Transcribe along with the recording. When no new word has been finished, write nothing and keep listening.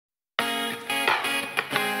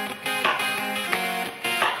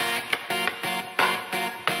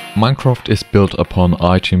Minecraft is built upon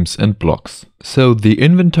items and blocks, so the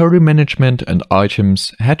inventory management and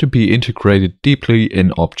items had to be integrated deeply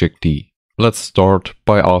in objD. Let's start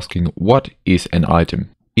by asking what is an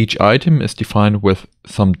item. Each item is defined with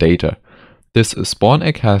some data. This spawn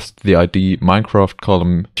egg has the ID Minecraft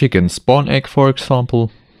column chicken spawn egg, for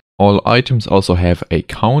example. All items also have a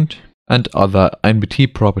count, and other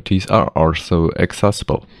NBT properties are also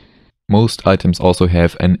accessible. Most items also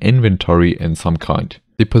have an inventory in some kind.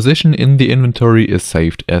 The position in the inventory is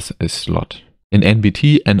saved as a slot. In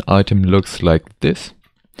NBT, an item looks like this.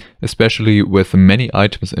 Especially with many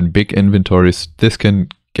items in big inventories, this can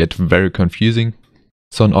get very confusing.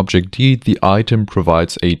 So in objD, the item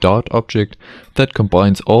provides a dot object that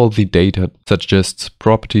combines all the data, suggests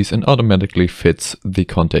properties, and automatically fits the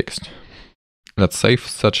context. Let's save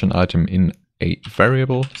such an item in a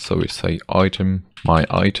variable. So we say item, my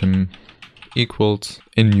item equals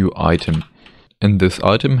a new item. And this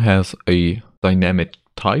item has a dynamic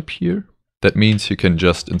type here. That means you can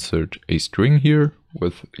just insert a string here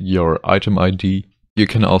with your item ID. You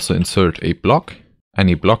can also insert a block.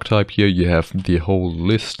 Any block type here, you have the whole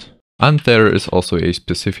list. And there is also a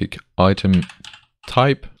specific item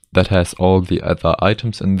type that has all the other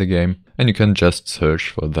items in the game, and you can just search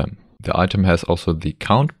for them. The item has also the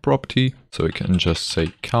count property, so you can just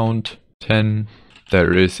say count 10.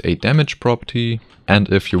 There is a damage property, and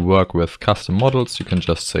if you work with custom models, you can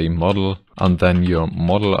just say model and then your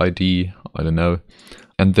model ID, I don't know,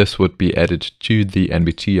 and this would be added to the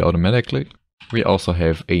NBT automatically. We also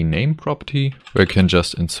have a name property where you can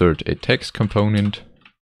just insert a text component,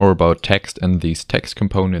 or about text and these text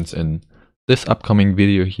components in this upcoming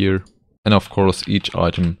video here. And of course each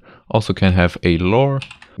item also can have a lore,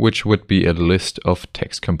 which would be a list of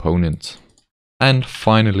text components. And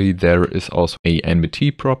finally there is also a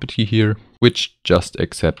NBT property here, which just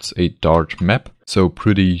accepts a Dart map, so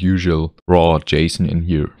pretty usual raw JSON in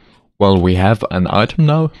here. Well, we have an item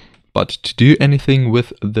now, but to do anything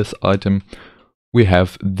with this item, we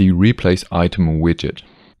have the replace item widget.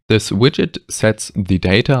 This widget sets the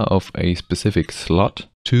data of a specific slot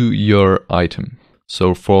to your item.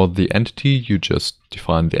 So for the entity, you just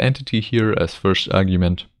define the entity here as first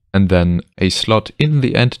argument, and then a slot in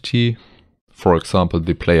the entity, for example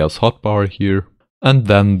the player's hotbar here, and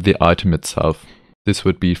then the item itself. This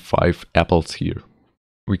would be 5 apples here.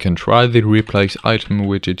 We can try the replace item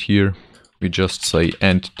widget here. We just say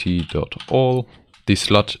entity.all. The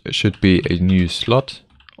slot should be a new slot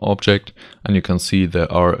object, and you can see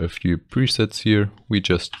there are a few presets here. We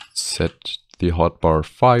just set the hotbar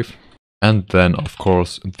 5, and then of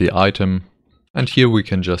course the item. And here we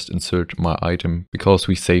can just insert my item because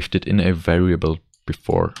we saved it in a variable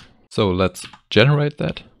before. So let's generate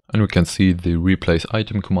that, and we can see the replace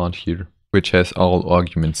item command here, which has all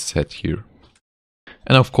arguments set here.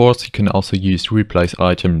 And of course you can also use replace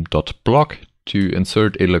item.block to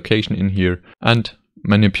insert a location in here and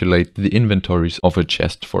manipulate the inventories of a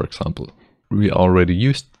chest, for example. We already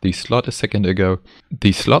used the slot a second ago.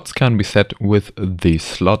 The slots can be set with the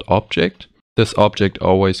slot object. This object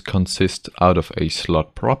always consists out of a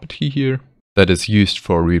slot property here that is used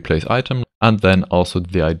for replace item, and then also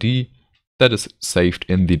the ID that is saved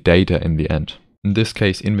in the data in the end. In this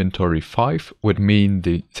case inventory 5 would mean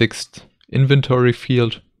the 6th inventory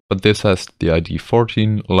field, but this has the ID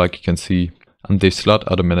 14 like you can see, and the slot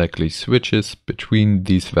automatically switches between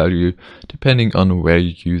these values depending on where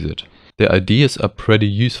you use it. The IDs are pretty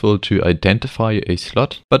useful to identify a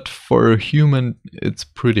slot, but for a human it's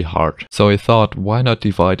pretty hard. So I thought, why not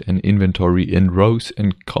divide an inventory in rows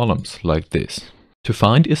and columns like this? To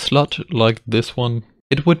find a slot like this one,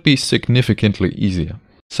 it would be significantly easier.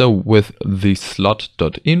 So with the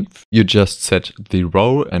slot.inf, you just set the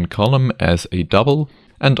row and column as a double,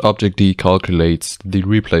 and objD calculates the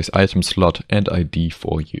replace item slot and ID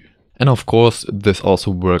for you. And of course, this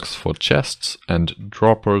also works for chests and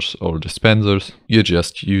droppers or dispensers. You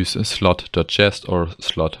just use slot.chest or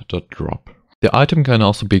slot.drop. The item can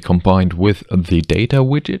also be combined with the data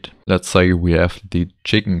widget. Let's say we have the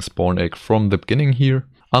chicken spawn egg from the beginning here.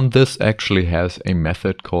 And this actually has a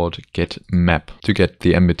method called getMap to get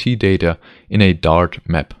the NBT data in a Dart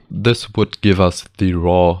map. This would give us the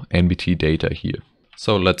raw NBT data here.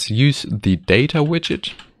 So let's use the data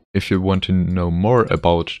widget. If you want to know more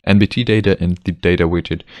about NBT data and the data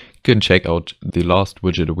widget, you can check out the last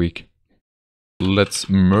widget week. Let's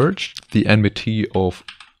merge the NBT of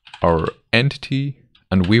our entity,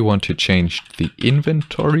 and we want to change the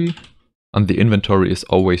inventory. And the inventory is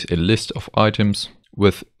always a list of items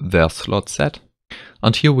with their slot set.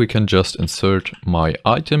 And here we can just insert my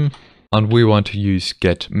item, and we want to use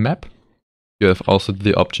getMap. You have also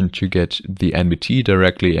the option to get the NBT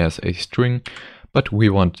directly as a string, but we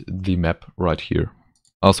want the map right here.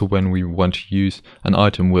 Also, when we want to use an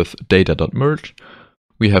item with data.merge,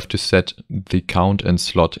 we have to set the count and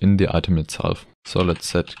slot in the item itself. So let's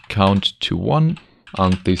set count to 1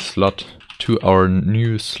 and the slot to our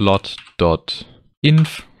new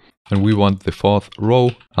slot.inf. And we want the 4th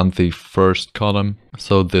row and the 1st column.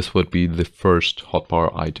 So this would be the first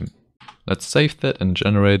hotbar item. Let's save that and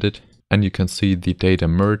generate it. And you can see the data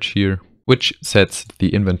merge here, which sets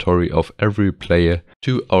the inventory of every player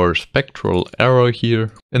to our spectral arrow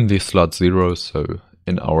here in the slot 0, so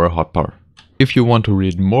in our hotbar. If you want to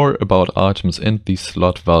read more about items and the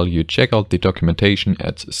slot value, check out the documentation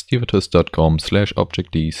at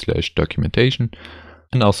stievatus.com/objD/documentation,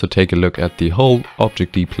 and also take a look at the whole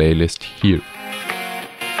objD playlist here.